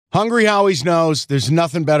Hungry Howie's knows there's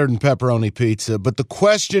nothing better than pepperoni pizza, but the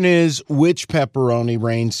question is, which pepperoni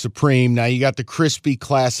reigns supreme? Now, you got the crispy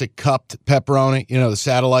classic cupped pepperoni, the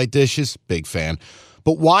satellite dishes, big fan.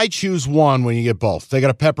 But why choose one when you get both? They got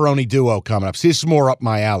a pepperoni duo coming up. See, this is more up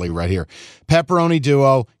my alley right here. Pepperoni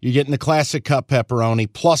duo, you're getting the classic cup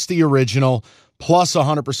pepperoni, plus the original, plus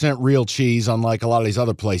 100% real cheese, unlike a lot of these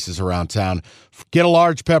other places around town. Get a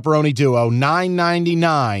large pepperoni duo,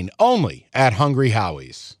 $9.99, only at Hungry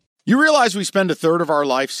Howie's. You realize we spend a third of our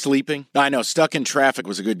life sleeping? I know, stuck in traffic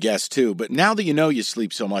was a good guess too, but now that you know you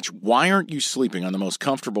sleep so much, why aren't you sleeping on the most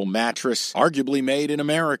comfortable mattress arguably made in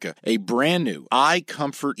America? A brand new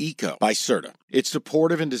iComfort Eco by Serta. It's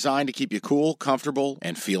supportive and designed to keep you cool, comfortable,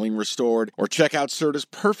 and feeling restored. Or check out Serta's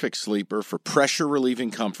Perfect Sleeper for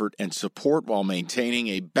pressure-relieving comfort and support while maintaining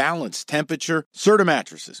a balanced temperature. Serta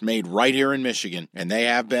mattresses made right here in Michigan, and they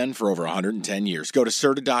have been for over 110 years. Go to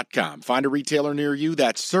Serta.com. Find a retailer near you.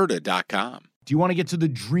 That's Serta.com. Do you want to get to the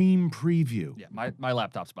dream preview? Yeah, my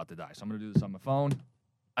laptop's about to die, so I'm going to do this on my phone.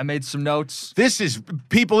 I made some notes. This is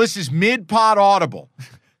mid-pod audible.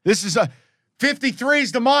 This is 53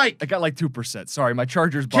 is the mic. I got like 2%. Sorry, my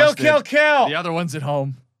charger's busted. Kill. The other one's at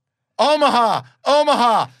home.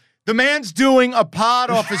 Omaha. The man's doing a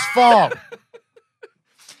pod off his phone.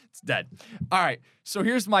 It's dead. All right, so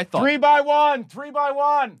here's my thought. 3 by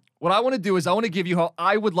 1. What I want to do is I want to give you how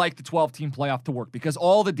I would like the 12-team playoff to work, because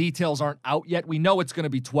all the details aren't out yet. We know it's going to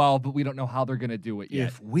be 12, but we don't know how they're going to do it yet.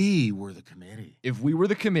 If we were the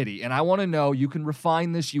committee. And I want to know, you can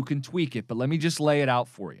refine this, you can tweak it, but let me just lay it out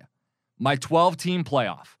for you. My 12-team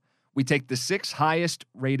playoff. We take the 6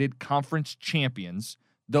 highest-rated conference champions.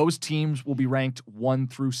 Those teams will be ranked 1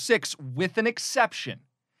 through 6, with an exception.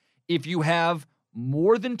 If you have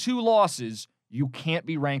more than 2 losses, you can't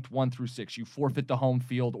be ranked 1 through 6. You forfeit the home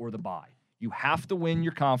field or the bye. You have to win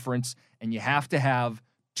your conference, and you have to have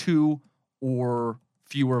 2 or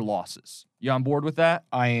fewer losses. You on board with that?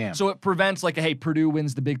 I am. So it prevents hey, Purdue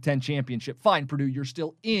wins the Big Ten championship. Fine, Purdue, you're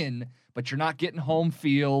still in, but you're not getting home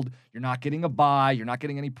field. You're not getting a bye. You're not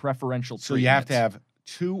getting any preferential treatment. So you have to have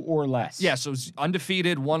 2 or less. Yeah, so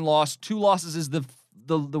undefeated, 1 loss. 2 losses is the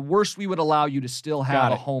worst we would allow you to still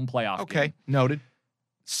have a home playoff game. Okay, noted.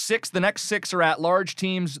 6, the next 6 are at-large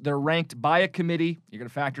teams. They're ranked by a committee. You're going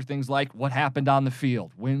to factor things like what happened on the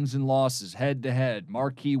field, wins and losses, head-to-head,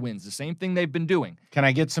 marquee wins, the same thing they've been doing. Can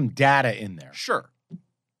I get some data in there? Sure.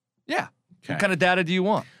 Yeah. Okay. What kind of data do you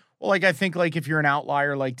want? Well, I think if you're an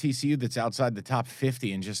outlier like TCU that's outside the top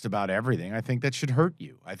 50 in just about everything, I think that should hurt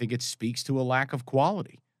you. I think it speaks to a lack of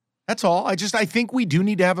quality. That's all. I think we do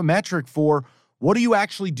need to have a metric for what do you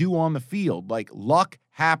actually do on the field. Luck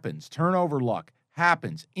happens, turnover luck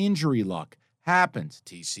happens, injury luck happens.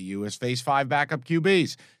 TCU has faced 5 backup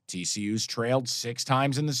QBs. TCU's trailed 6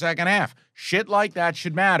 times in the second half. Shit like that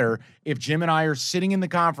should matter if Jim and I are sitting in the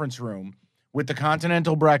conference room with the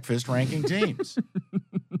continental breakfast ranking teams.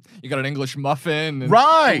 You got an English muffin and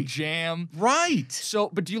right. Jam. Right. So,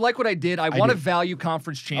 but do you like what I did? I want to value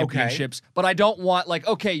conference championships, but I don't want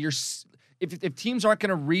if teams aren't going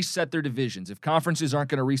to reset their divisions, if conferences aren't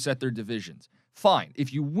going to reset their divisions, fine.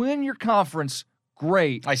 If you win your conference,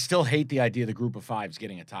 great. I still hate the idea of the group of 5s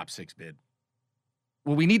getting a top 6 bid.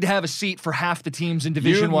 Well, we need to have a seat for half the teams in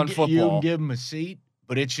Division I football. You can give them a seat,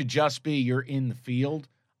 but it should just be you're in the field.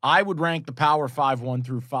 I would rank the Power 5 1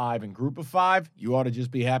 through 5 and group of 5. You ought to just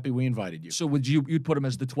be happy we invited you. So you'd put them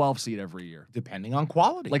as the 12 seed every year? Depending on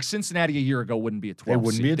quality. Like Cincinnati a year ago wouldn't be a 12 They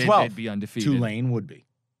wouldn't seed. be a 12. They'd be undefeated. Tulane would be.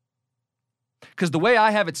 Because the way I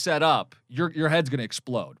have it set up, your head's going to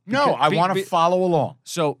explode. No, I want to follow along.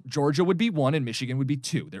 So Georgia would be 1 and Michigan would be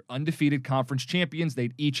 2. They're undefeated conference champions.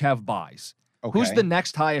 They'd each have byes. Okay. Who's the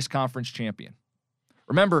next highest conference champion?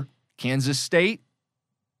 Remember, Kansas State,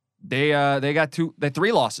 they got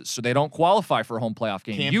 3 losses, so they don't qualify for a home playoff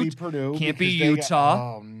game. Can't be Purdue. Can't be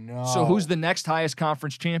Utah. Oh, no. So who's the next highest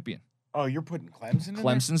conference champion? Oh, you're putting Clemson in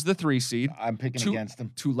Clemson's the 3 seed. I'm picking against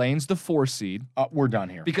them. Tulane's the 4 seed. We're done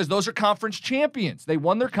here. Because those are conference champions. They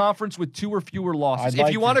won their conference with 2 or fewer losses.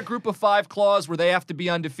 If you want a group of 5 clause where they have to be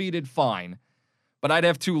undefeated, fine. But I'd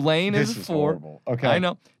have Tulane as a 4. This is horrible. Okay. I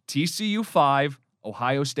know. TCU 5,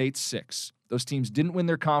 Ohio State 6. Those teams didn't win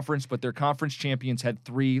their conference, but their conference champions had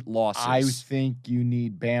 3 losses. I think you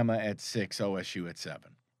need Bama at 6, OSU at 7.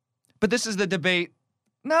 But this is the debate.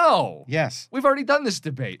 No. Yes. We've already done this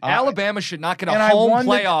debate. Alabama should not get a home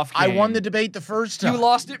playoff game. I won the debate the first time. You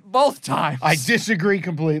lost it both times. I disagree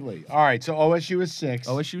completely. All right, so OSU is 6.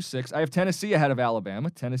 OSU 6. I have Tennessee ahead of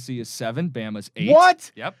Alabama. Tennessee is 7. Bama's 8.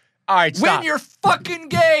 What? Yep. All right, stop. Win your fucking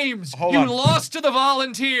games. Hold you on. lost to the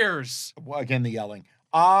Volunteers. Well, again, the yelling.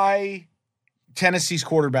 Tennessee's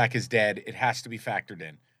quarterback is dead. It has to be factored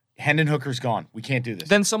in. Hendon Hooker's gone. We can't do this.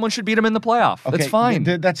 Then someone should beat him in the playoff. Okay, That's fine.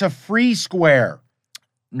 That's a free square.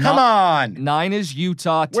 Come on. 9 is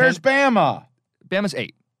Utah. 10, Where's Bama? Bama's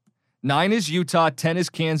 8. 9 is Utah. 10 is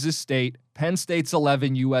Kansas State. Penn State's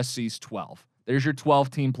 11. USC's 12. There's your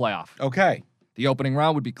 12-team playoff. Okay. The opening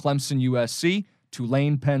round would be Clemson, USC,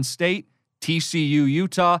 Tulane, Penn State, TCU,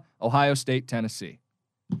 Utah, Ohio State, Tennessee.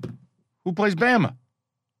 Who plays Bama?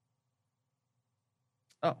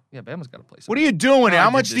 Oh, yeah, Bama's got to play. What are you doing?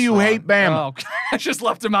 How much do you hate Bama? Oh, I just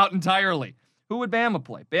left him out entirely. Who would Bama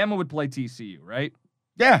play? Bama would play TCU, right?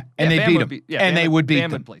 Yeah, and they beat them. They would beat Bama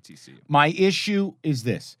them. would play TCU. My issue is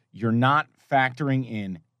this. You're not factoring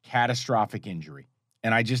in catastrophic injury.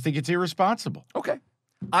 And I just think it's irresponsible. Okay.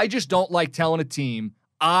 I just don't like telling a team,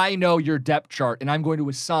 I know your depth chart, and I'm going to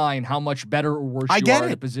assign how much better or worse you are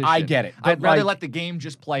in a position. I get it. I'd rather let the game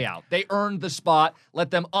just play out. They earned the spot.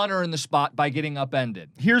 Let them unearn the spot by getting upended.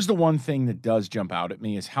 Here's the one thing that does jump out at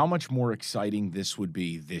me is how much more exciting this would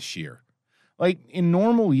be this year. Like, in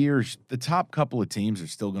normal years, the top couple of teams are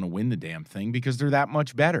still going to win the damn thing because they're that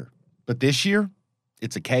much better. But this year,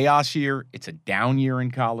 it's a chaos year. It's a down year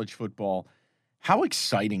in college football. How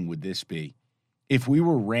exciting would this be if we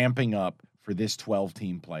were ramping up for this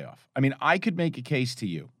 12-team playoff? I mean, I could make a case to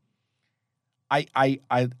you. I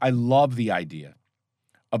love the idea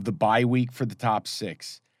of the bye week for the top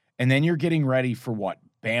 6. And then you're getting ready for what?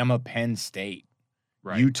 Bama, Penn State,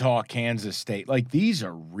 right. Utah, Kansas State. Like, these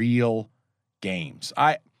are real games.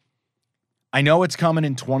 I know it's coming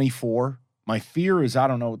in 24. My fear is I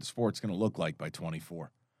don't know what the sport's going to look like by 24.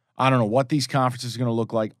 I don't know what these conferences are going to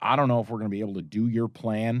look like. I don't know if we're going to be able to do your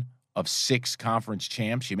plan of 6 conference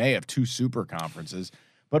champs. You may have 2 super conferences.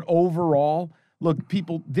 But overall, look,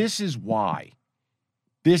 people, this is why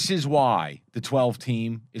the 12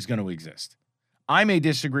 team is going to exist. I may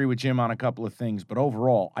disagree with Jim on a couple of things, but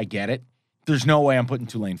overall, I get it. There's no way I'm putting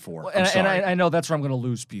Tulane 4. Well, and I know that's where I'm going to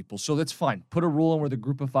lose people, so that's fine. Put a rule in where the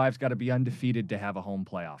group of 5's got to be undefeated to have a home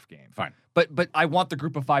playoff game. Fine. But I want the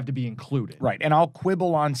group of 5 to be included. Right, and I'll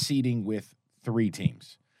quibble on seeding with 3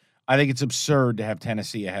 teams. I think it's absurd to have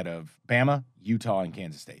Tennessee ahead of Bama, Utah, and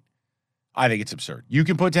Kansas State. I think it's absurd. You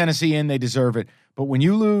can put Tennessee in, they deserve it. But when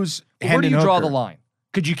you lose where do you draw the line?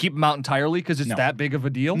 Could you keep them out entirely because it's that big of a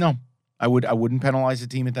deal? No. I wouldn't penalize a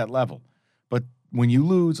team at that level. But when you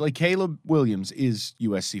lose, like Caleb Williams is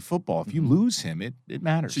USC football. If you lose him, it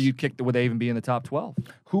matters. So you'd kick would they even be in the top 12?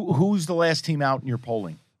 Who's the last team out in your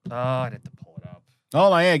polling? I'd have to pull it up.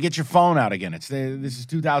 Oh, yeah, get your phone out again. This is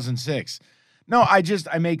 2006. No,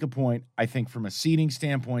 I make a point. I think from a seeding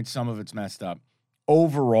standpoint, some of it's messed up.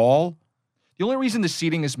 Overall, the only reason the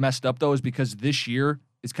seeding is messed up, though, is because this year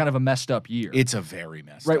is kind of a messed up year. It's a very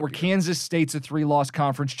messed up year. Right, where year. Kansas State's a 3-loss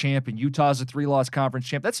conference champ and Utah's a 3-loss conference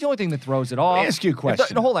champ. That's the only thing that throws it off. Let me ask you a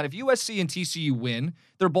question. Hold on. If USC and TCU win,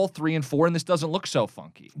 they're both 3 and 4, and this doesn't look so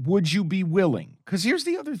funky. Would you be willing? Because here's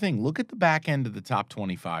the other thing. Look at the back end of the top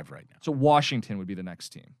 25 right now. So Washington would be the next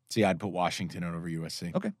team. See, I'd put Washington over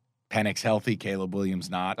USC. Okay. Penix healthy, Caleb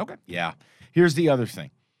Williams not. Okay. Yeah. Here's the other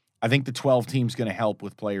thing. I think the 12 team's going to help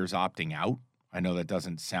with players opting out. I know that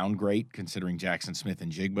doesn't sound great considering Jackson Smith and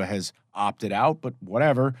Jigba has opted out, but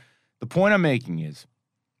whatever. The point I'm making is,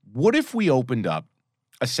 what if we opened up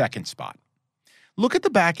a second spot? Look at the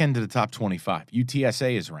back end of the top 25.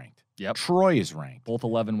 UTSA is ranked. Yep. Troy is ranked. Both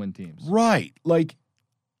 11-win teams. Right. Like,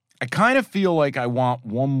 I kind of feel like I want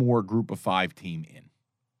one more group of 5 team in.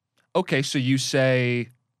 Okay, so you say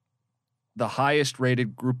the highest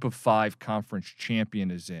rated group of 5 conference champion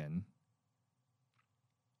is in.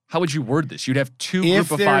 How would you word this? You'd have 2 group of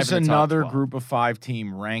 5 in the top 12. If there's another group of 5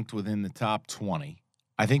 team ranked within the top 20,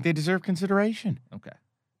 I think they deserve consideration. Okay.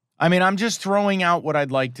 I mean, I'm just throwing out what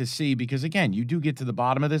I'd like to see because, again, you do get to the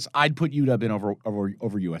bottom of this. I'd put UW in over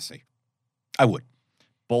USC. I would.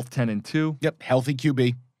 Both 10 and 2. Yep, healthy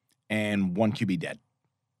QB and 1 QB dead.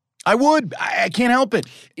 I would. I can't help it.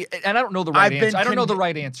 And I don't know the right answer. I don't know the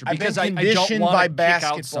right answer because I don't want to kick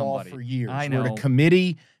out somebody. For years. I know. Where the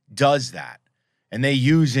committee does that. And they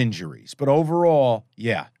use injuries. But overall,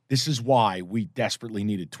 yeah, this is why we desperately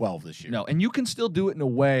needed 12 this year. No, and you can still do it in a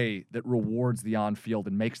way that rewards the on-field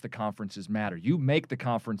and makes the conferences matter. You make the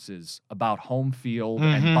conferences about home field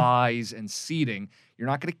and buys and seeding. You're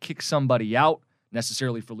not going to kick somebody out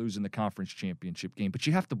necessarily for losing the conference championship game, but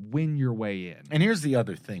you have to win your way in. And here's the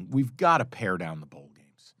other thing. We've got to pare down the bowl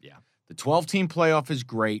games. Yeah. The 12-team playoff is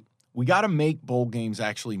great. We got to make bowl games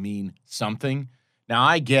actually mean something. Now,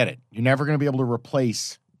 I get it. You're never going to be able to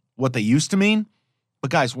replace what they used to mean. But,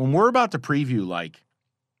 guys, when we're about to preview, like,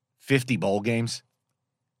 50 bowl games,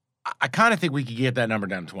 I kind of think we could get that number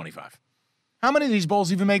down to 25. How many of these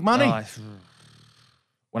bowls even make money?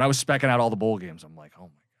 When I was specking out all the bowl games, I'm like, oh, my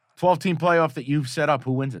God. 12-team playoff that you've set up,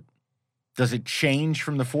 who wins it? Does it change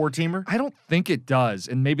from the 4-teamer? I don't think it does,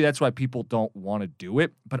 and maybe that's why people don't want to do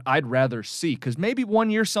it, but I'd rather see, because maybe one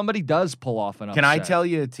year somebody does pull off an upset. Can I tell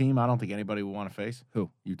you a team I don't think anybody would want to face? Who?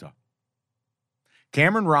 Utah.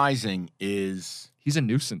 Cameron Rising is... He's a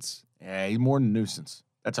nuisance. Yeah, he's more than a nuisance.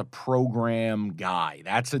 That's a program guy.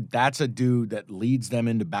 That's a dude that leads them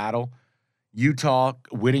into battle. Utah,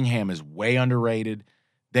 Whittingham is way underrated.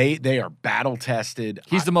 They are battle-tested.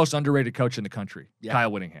 He's the most underrated coach in the country, Yeah. Kyle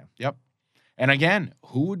Whittingham. Yep. And again,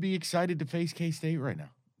 who would be excited to face K-State right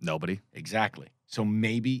now? Nobody. Exactly. So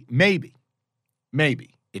maybe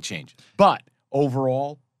it changes. But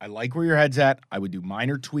overall, I like where your head's at. I would do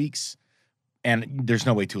minor tweaks, and there's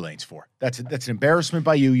no way Tulane's 4. That's an embarrassment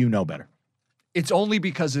by you. You know better. It's only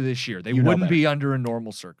because of this year. They You know wouldn't better. be under a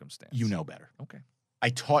normal circumstance. You know better. Okay. I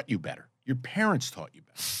taught you better. Your parents taught you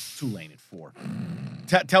better. Tulane at 4.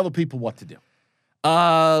 Tell the people what to do.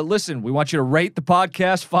 Listen, we want you to rate the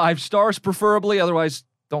podcast 5 stars, preferably. Otherwise,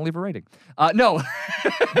 don't leave a rating. No.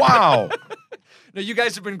 Wow. No, you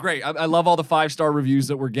guys have been great. I love all the 5-star reviews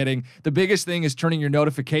that we're getting. The biggest thing is turning your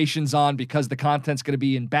notifications on because the content's going to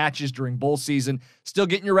be in batches during bowl season. Still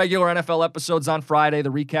getting your regular NFL episodes on Friday,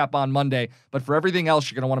 the recap on Monday. But for everything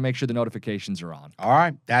else, you're going to want to make sure the notifications are on. All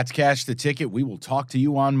right. That's Cash the Ticket. We will talk to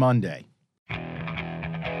you on Monday.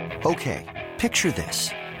 Okay, picture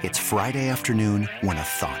this. It's Friday afternoon when a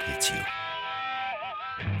thought hits you.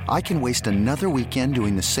 I can waste another weekend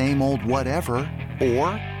doing the same old whatever, or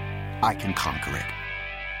I can conquer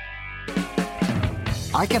it.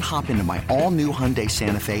 I can hop into my all-new Hyundai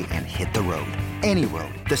Santa Fe and hit the road. Any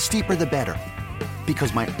road. The steeper, the better.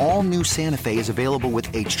 Because my all-new Santa Fe is available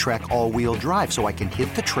with H-Track all-wheel drive, so I can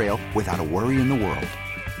hit the trail without a worry in the world.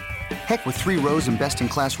 Heck, with 3 rows and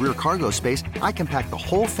best-in-class rear cargo space, I can pack the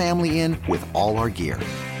whole family in with all our gear.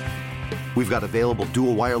 We've got available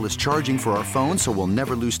dual wireless charging for our phones, so we'll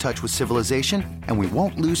never lose touch with civilization, and we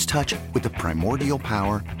won't lose touch with the primordial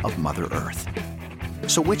power of Mother Earth.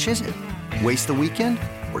 So which is it? Waste the weekend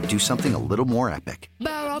or do something a little more epic?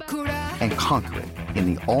 And conquer it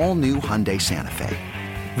in the all-new Hyundai Santa Fe.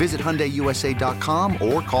 Visit HyundaiUSA.com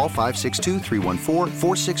or call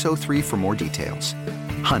 562-314-4603 for more details.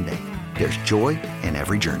 Hyundai, there's joy in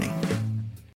every journey.